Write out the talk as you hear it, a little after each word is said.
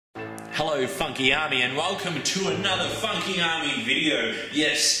Hello Funky Army and welcome to another Funky Army video.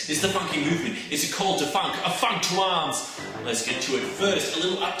 Yes, it's the funky movement. It's a call to funk, a funk to arms. Let's get to it. First, a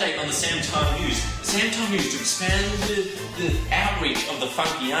little update on the SAMTIME news. The SAMTIME news, to expand the outreach of the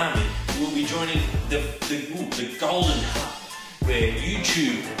Funky Army, we'll be joining the golden hub, where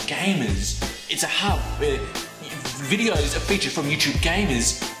YouTube gamers, it's a hub where videos are featured from YouTube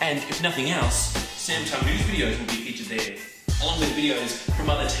gamers, and if nothing else, SAMTIME news videos will be featured there, along with videos from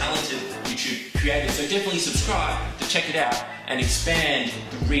other talented YouTube creators. So definitely subscribe to check it out and expand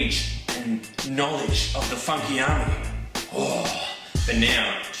the reach and knowledge of the Funky Army. Oh, but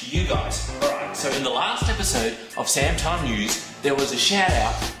now to you guys. Alright, so in the last episode of SAMTIME News, there was a shout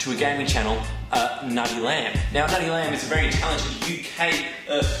out to a gaming channel, NUTTYLAMB. Now NUTTYLAMB is a very talented UK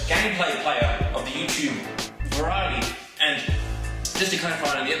gameplay player of the YouTube variety, and just to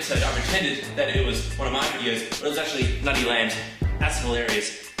clarify on the episode, I pretended that it was one of my videos, but it was actually NUTTYLAMB's. That's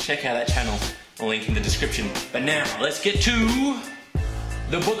hilarious. Check out that channel, I'll link in the description. But now, let's get to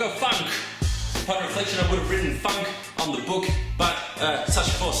the Book of Funk. Upon reflection, I would have written funk on the book, but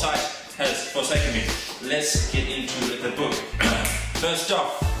such foresight has forsaken me. Let's get into the book. First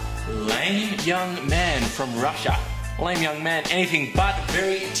off, Lame Young Man from Russia. Lame young man, anything but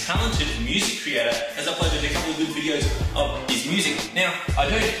very talented music creator, has uploaded a couple of good videos of his music. Now, I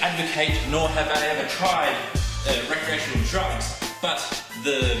don't advocate nor have I ever tried recreational drugs, but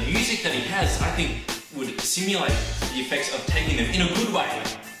the music that he has, I think, would simulate the effects of taking them in a good way.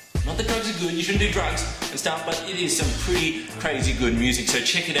 Not that drugs are good, you shouldn't do drugs and stuff, but it is some pretty crazy good music, so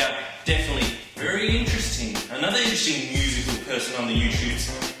check it out. Definitely very interesting. Another interesting musical person on the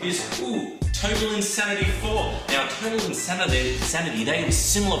YouTubes is, Total Insanity 4. Now, Total Insanity, they have a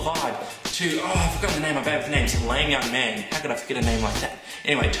similar vibe to, I forgot the name, I've had the name, it's Lame Young Man. How could I forget a name like that?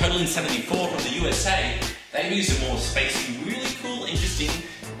 Anyway, Total Insanity 4 from the USA, they use a more spacey, really cool, interesting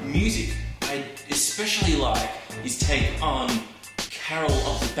music. I especially like his take on Carol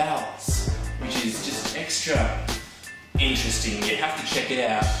of the Bells, which is just extra interesting. You have to check it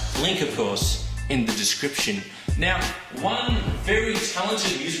out. Link, of course, in the description. Now, one very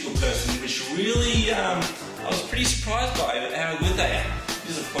talented musical person, which really, I was pretty surprised by how good they are,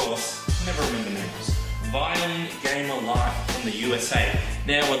 is, of course, never remember names, VIOLINGAMERLIFE from the USA.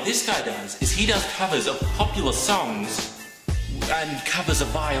 Now, what this guy does is he does covers of popular songs and covers a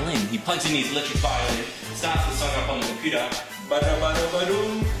violin. He plugs in his electric violin, starts the song up on the computer,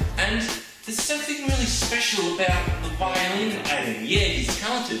 and there's something really special about the violin adding. Yeah, he's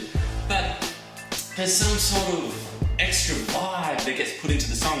talented, but there's some sort of extra vibe that gets put into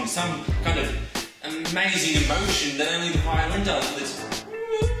the song, some kind of amazing emotion that only the violin does.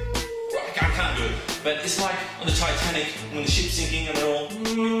 I can't do it, but it's like on the Titanic when the ship's sinking and they're all,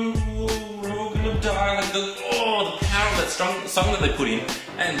 we're all gonna die. Like the power of that song that they put in,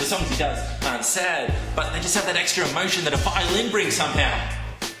 and the songs he does aren't sad, but they just have that extra emotion that a violin brings somehow.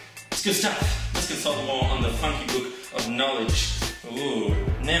 It's good stuff. Let's consult more on the funky book of knowledge. Ooh,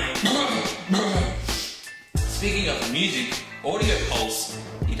 now, speaking of music, ADIOPULSE,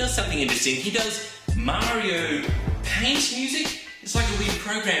 he does something interesting. He does Mario Paint music. It's like a weird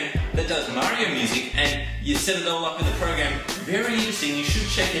program that does Mario music, and you set it all up in the program. Very interesting, you should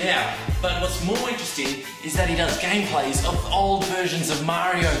check it out. But what's more interesting is that he does gameplays of old versions of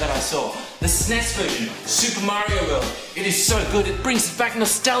Mario that I saw. The SNES version, Super Mario World. It is so good, it brings back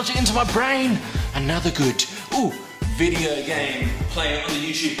nostalgia into my brain. Another good, video game player on the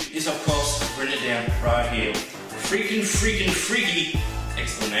YouTube is, of course, I've written it down right here. FREAKINFREAKI.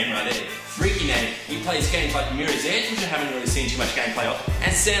 Excellent name right there. Freaky name. He plays games like Mirror's Edge, which I haven't really seen too much gameplay of,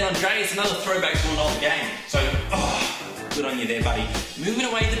 and San Andreas, another throwback to an old game. So, good on you there, buddy. Moving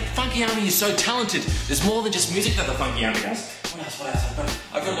away, the Funky Army is so talented. There's more than just music that the Funky Army does. What else?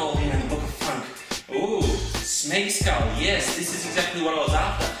 I've got it all here in the Book of Funk. SMEGSKULL. Yes, this is exactly what I was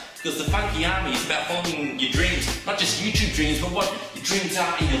after. Because the Funky Army is about following your dreams, not just YouTube dreams, but what your dreams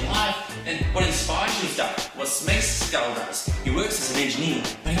are in your life and what inspires you and stuff. What SMEGSKULL does, he works as an engineer,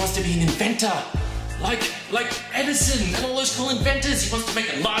 but he wants to be an inventor. Like Edison and all those cool inventors. He wants to make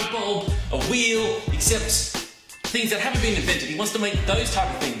a light bulb, a wheel, except things that haven't been invented. He wants to make those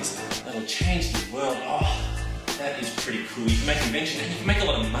type of things that'll change the world. That is pretty cool. You can make inventions, and you can make a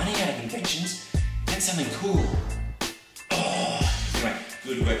lot of money out of inventions. Invent something cool. Anyway.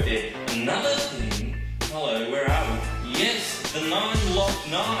 Good work there. Another thing, hello, where are we? Yes, the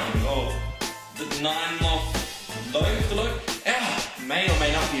 9-lof-9, or the 9-lof-loaf, may or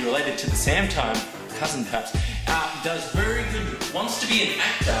may not be related to the SAMTIME cousin perhaps. Does very good, wants to be an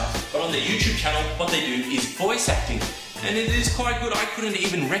actor, but on their YouTube channel, what they do is voice acting. And it is quite good. I couldn't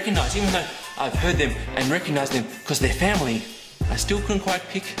even recognize, even though I've heard them and recognized them because they're family, I still couldn't quite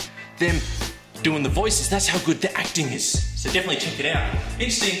pick them doing the voices. That's how good the acting is. So definitely check it out.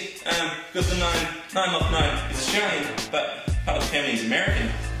 Interesting, because the 9 is Australian, but part of the family is American,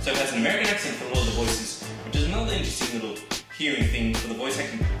 so it has an American accent for a lot of the voices, which is another interesting little hearing thing for the voice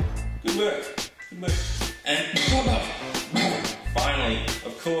acting. Good work, good work. And finally,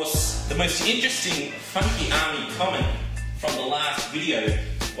 of course, the most interesting Funky Army comment from the last video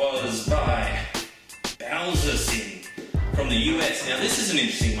was by BOWZERISIN from the US. Now this is an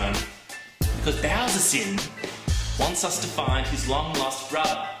interesting one, because BOWZERISIN wants us to find his long-lost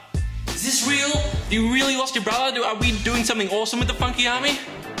brother. Is this real? You really lost your brother? Are we doing something awesome with the Funky Army?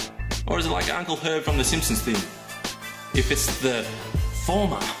 Or is it like Uncle Herb from The Simpsons thing? If it's the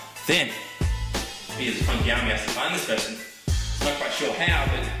former, then he is the Funky Army has to find this person. Not quite sure how,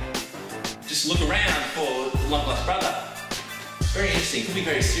 but just look around for the long-lost brother. Very interesting, could be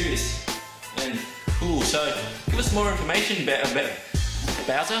very serious and cool. So give us more information about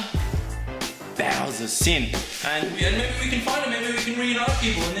BOWZERISIN, and maybe we can find him, maybe we can reunite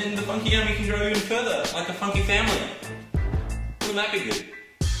people, and then the Funky Army can grow even further, like a funky family. Wouldn't that be good?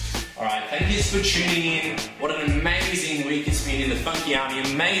 Alright, thank you for tuning in. What an amazing week it's been in the Funky Army.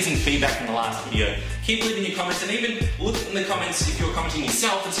 Amazing feedback from the last video. Keep leaving your comments, and even look in the comments if you're commenting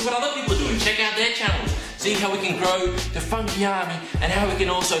yourself and see what other people are doing. Check out their channels. See how we can grow the Funky Army and how we can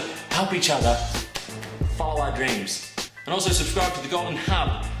also help each other follow our dreams. And also subscribe to the Golden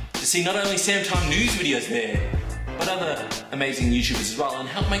Hub to see not only SAMTIME news videos there, but other amazing YouTubers as well, and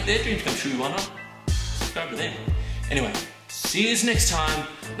help make their dreams come true. Why not? Subscribe to them. Anyway, see you next time.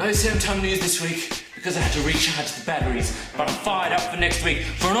 No SAMTIME news this week because I had to recharge the batteries, but I'm fired up for next week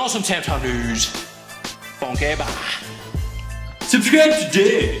for an awesome SAMTIME news. Funky bye. Subscribe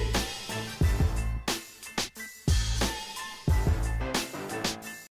today.